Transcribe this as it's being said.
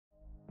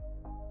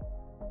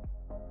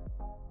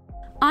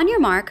On Your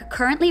Mark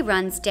currently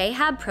runs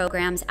DayHab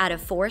programs out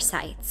of 4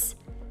 sites: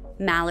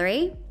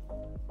 Mallory,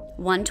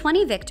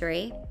 120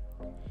 Victory,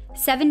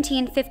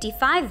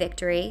 1755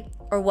 Victory,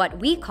 or what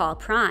we call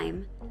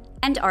Prime,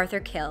 and Arthur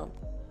Kill.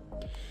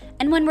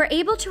 And when we're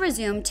able to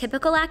resume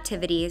typical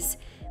activities,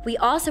 we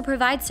also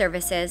provide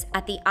services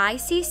at the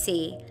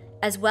ICC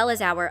as well as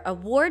our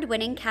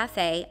award-winning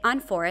cafe on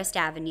Forest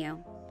Avenue.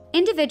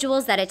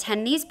 Individuals that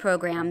attend these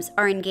programs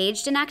are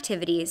engaged in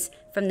activities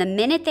from the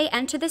minute they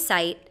enter the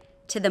site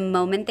to the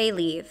moment they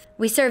leave.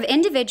 We serve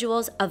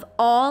individuals of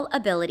all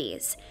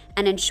abilities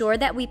and ensure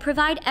that we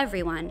provide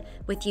everyone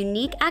with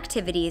unique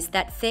activities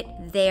that fit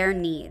their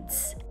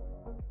needs.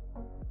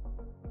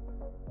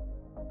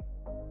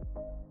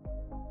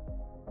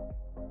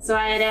 So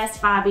I had asked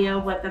Fabio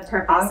what the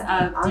purpose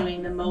of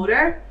doing the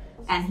motor,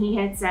 and he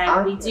had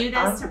said, we do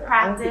this to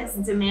practice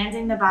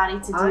demanding the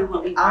body to do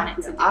what we want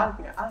it to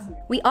do.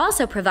 We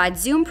also provide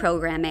Zoom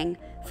programming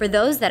for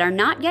those that are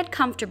not yet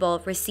comfortable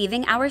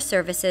receiving our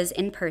services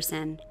in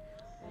person.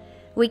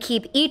 We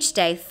keep each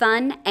day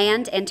fun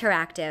and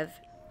interactive.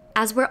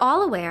 As we're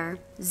all aware,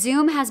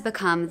 Zoom has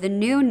become the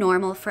new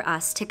normal for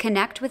us to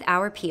connect with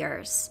our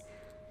peers.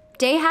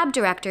 DayHab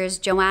directors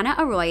Joanna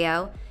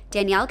Arroyo,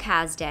 Danielle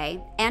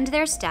Kazday, and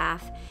their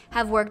staff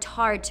have worked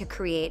hard to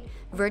create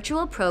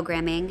virtual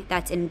programming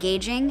that's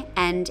engaging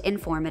and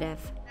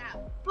informative.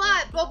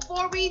 But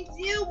before we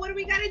do, what do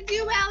we gotta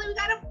do, Allie? We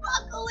gotta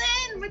buckle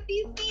in with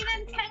these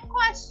CNN 10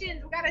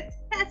 questions. We gotta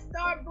test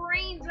our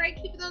brains, right?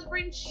 Keep those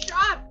brains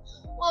sharp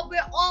while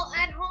we're all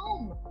at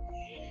home.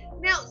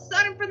 Now,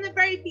 starting from the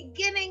very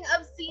beginning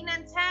of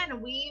CNN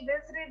 10, we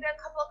visited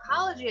a couple of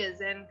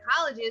colleges, and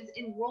colleges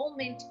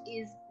enrollment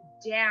is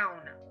down.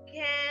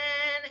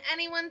 Can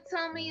anyone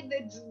tell me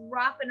the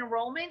drop in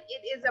enrollment?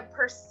 It is a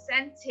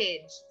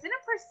percentage. It's in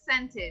a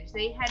percentage.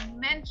 They had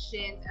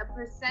mentioned a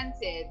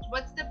percentage.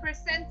 What's the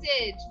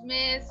percentage,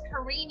 Miss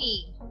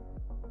Carini?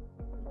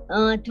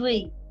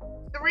 3.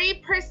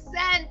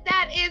 3%.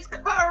 That is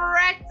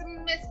correct,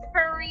 Miss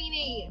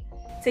Carini.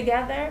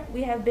 Together,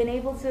 we have been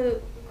able to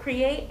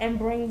create and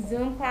bring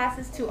Zoom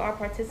classes to our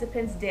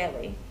participants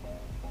daily.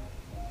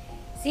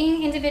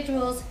 Seeing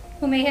individuals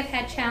who may have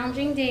had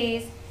challenging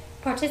days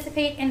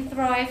participate and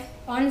thrive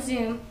on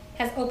Zoom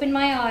has opened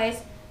my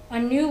eyes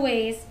on new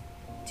ways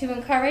to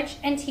encourage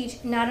and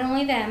teach not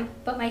only them,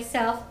 but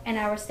myself and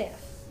our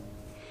staff.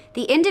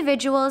 The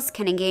individuals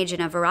can engage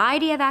in a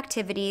variety of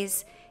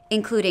activities,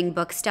 including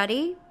book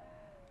study.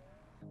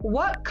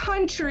 What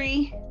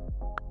country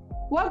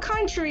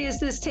is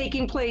this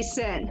taking place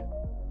in?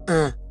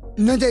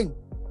 Nothing.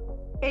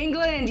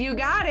 England, you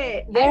got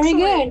it. Very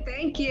Excellent. good.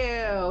 Thank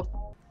you.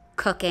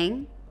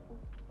 Cooking,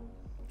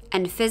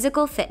 and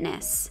physical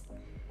fitness.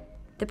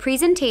 The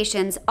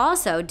presentations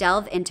also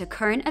delve into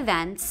current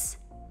events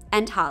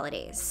and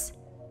holidays.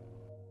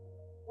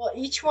 Well,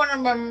 each one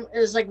of them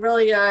is like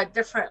really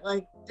different.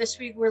 Like this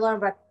week we're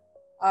learning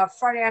about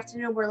Friday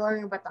afternoon we're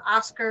learning about the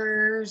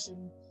Oscars,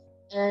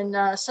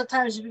 and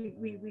sometimes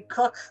we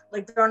cook.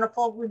 Like during the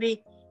fall we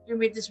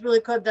made this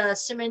really good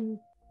cinnamon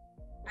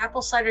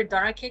apple cider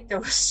donut cake that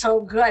was so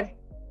good.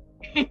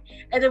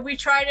 And then we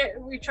tried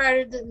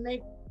to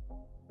make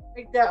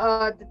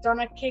the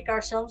donut cake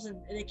ourselves, and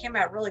it came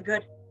out really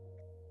good.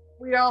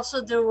 We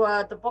also do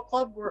the book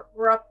club.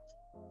 We're up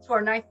to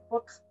our 9th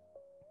book.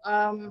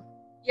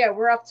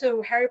 We're up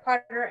to Harry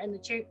Potter and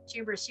the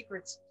Chamber of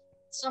Secrets.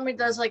 Somebody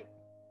does like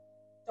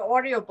the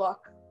audio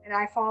book, and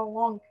I follow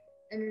along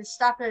and then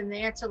stop it and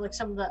they answer like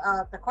some of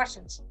the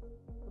questions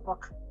in the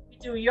book. We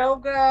do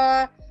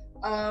yoga.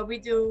 We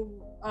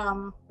do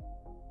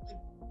like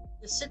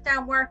the sit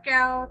down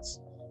workouts.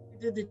 We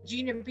do the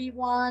Gina B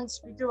ones.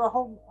 We do a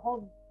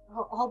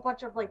whole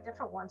bunch of like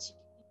different ones.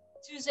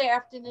 Tuesday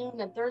afternoon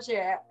and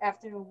Thursday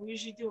afternoon, we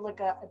usually do like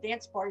a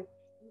dance party,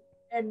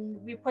 and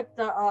we put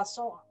the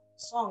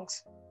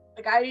songs.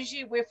 Like I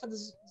usually wait for the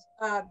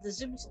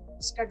Zoom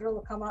schedule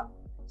to come up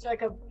so I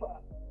could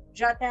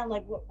jot down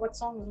like what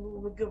songs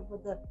would go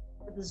with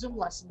the Zoom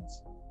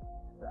lessons.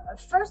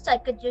 First, I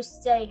could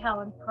just say how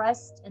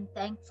impressed and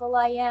thankful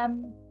I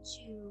am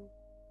to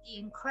the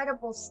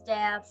incredible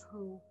staff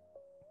who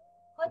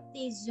put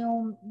these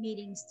Zoom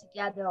meetings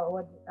together,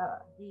 or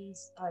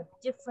these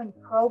different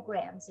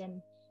programs,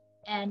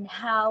 and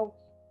how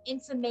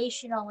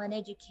informational and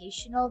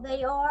educational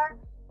they are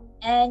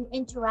and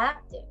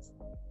interactive.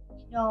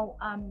 You know,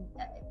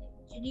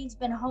 Janine's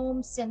been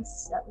home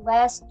since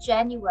last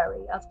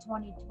January of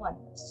 2020.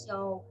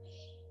 So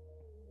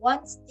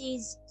once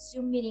these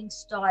Zoom meetings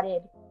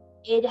started,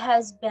 it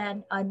has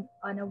been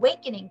an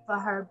awakening for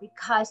her,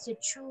 because it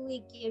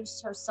truly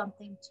gives her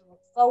something to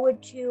look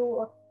forward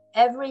to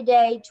every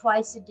day,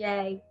 twice a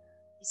day.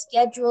 The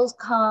schedules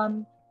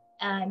come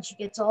and she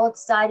gets all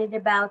excited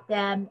about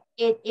them.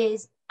 It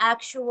is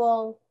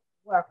actual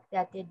work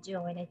that they're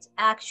doing. It's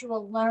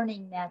actual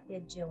learning that they're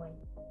doing.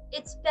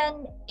 It's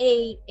been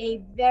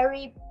a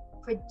very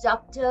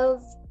productive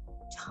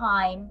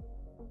time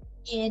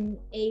in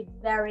a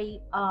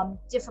very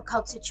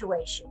difficult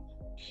situation.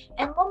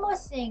 And one more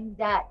thing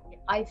that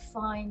I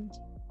find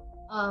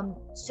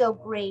so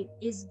great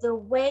is the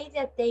way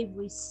that they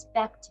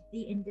respect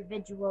the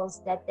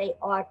individuals that they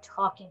are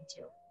talking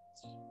to.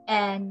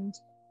 And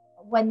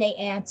when they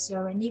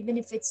answer, and even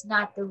if it's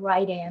not the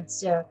right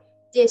answer,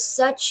 there's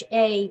such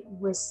a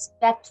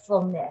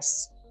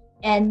respectfulness.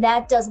 And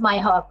that does my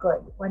heart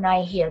good when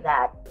I hear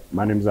that.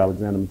 My name is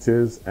Alexander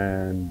Matiz,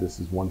 and this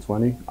is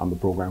 120. I'm the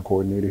program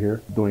coordinator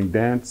here. Doing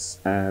dance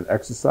and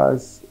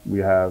exercise, we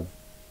have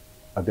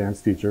a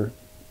dance teacher.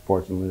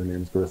 Fortunately, her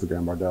name is Carissa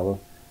Gambardella.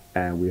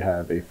 And we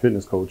have a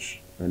fitness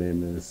coach. Her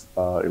name is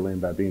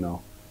Elaine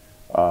Babino.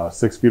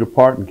 6 feet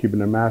apart and keeping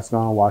their mask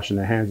on, washing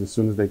their hands as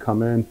soon as they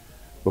come in,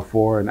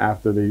 before and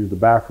after they use the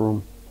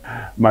bathroom.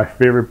 My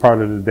favorite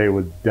part of the day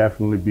would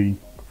definitely be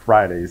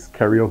Fridays,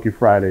 karaoke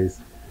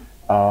Fridays.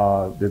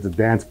 There's a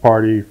dance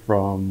party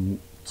from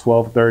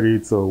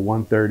 12:30 to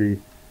 1:30.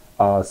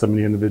 Some of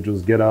the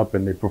individuals get up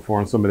and they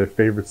perform some of their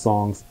favorite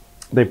songs.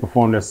 They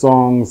perform their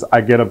songs.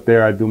 I get up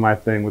there, I do my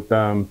thing with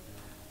them.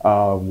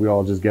 We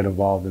all just get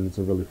involved and it's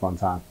a really fun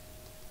time.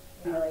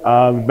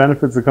 The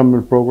benefits of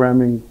coming to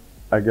programming,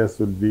 I guess,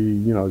 would be,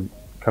 you know,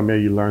 come here,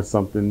 you learn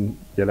something,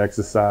 get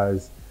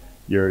exercise,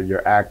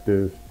 you're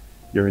active,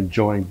 you're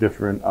enjoying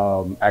different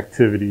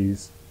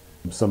activities.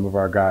 Some of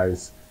our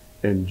guys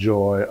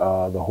enjoy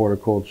the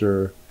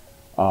horticulture.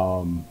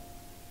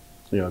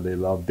 You know, they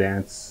love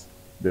dance,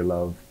 they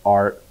love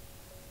art.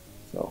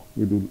 So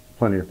we do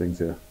plenty of things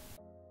here.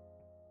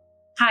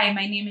 Hi,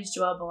 my name is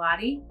Joelle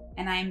Bellotti,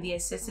 and I am the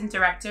Assistant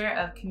Director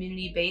of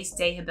Community-Based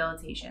Day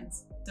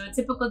Habilitations. So a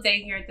typical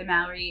day here at the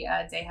Mallory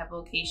Day Hub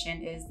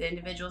location is the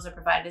individuals are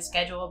provided a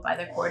schedule by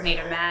their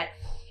coordinator, Matt,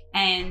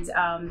 and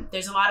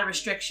there's a lot of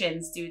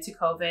restrictions due to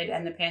COVID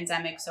and the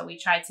pandemic, so we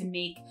try to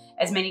make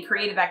as many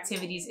creative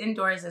activities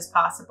indoors as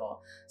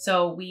possible.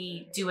 So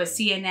we do a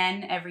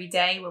CNN every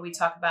day where we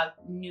talk about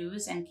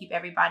news and keep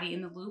everybody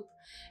in the loop.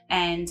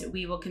 And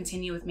we will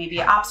continue with maybe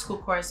an obstacle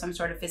course, some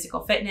sort of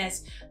physical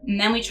fitness. And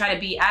then we try to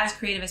be as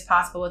creative as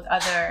possible with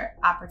other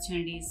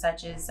opportunities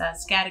such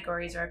as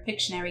categories or a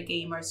Pictionary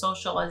game or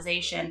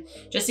socialization,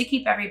 just to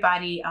keep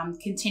everybody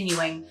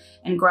continuing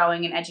and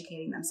growing and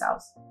educating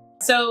themselves.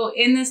 So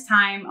in this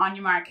time, On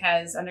Your Mark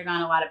has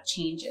undergone a lot of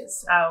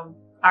changes.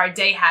 Our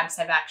day habs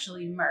have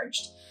actually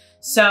merged.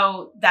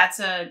 So that's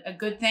a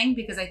good thing,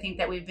 because I think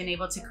that we've been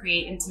able to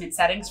create intimate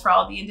settings for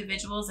all the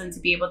individuals and to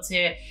be able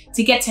to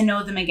get to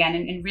know them again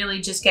and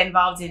really just get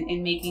involved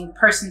in making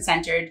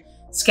person-centered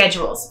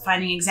schedules,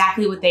 finding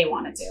exactly what they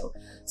want to do.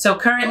 So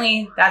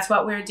currently, that's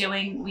what we're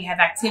doing. We have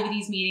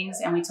activities meetings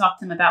and we talk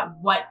to them about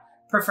what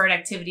preferred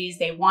activities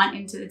they want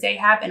into the day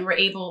hab, and we're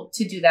able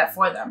to do that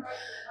for them.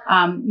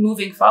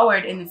 Moving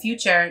forward in the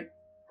future,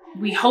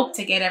 we hope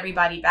to get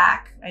everybody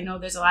back. I know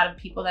there's a lot of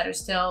people that are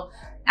still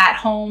at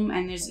home,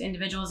 and there's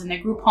individuals in their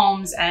group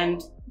homes,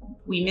 and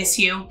we miss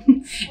you.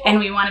 And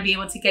we want to be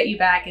able to get you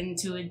back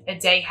into a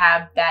day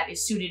hab that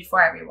is suited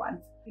for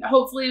everyone.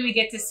 Hopefully we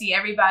get to see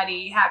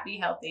everybody happy,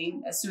 healthy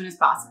as soon as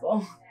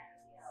possible.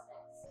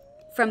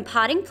 From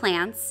potting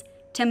plants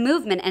to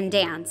movement and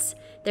dance,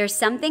 there's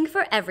something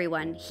for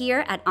everyone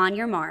here at On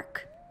Your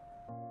Mark.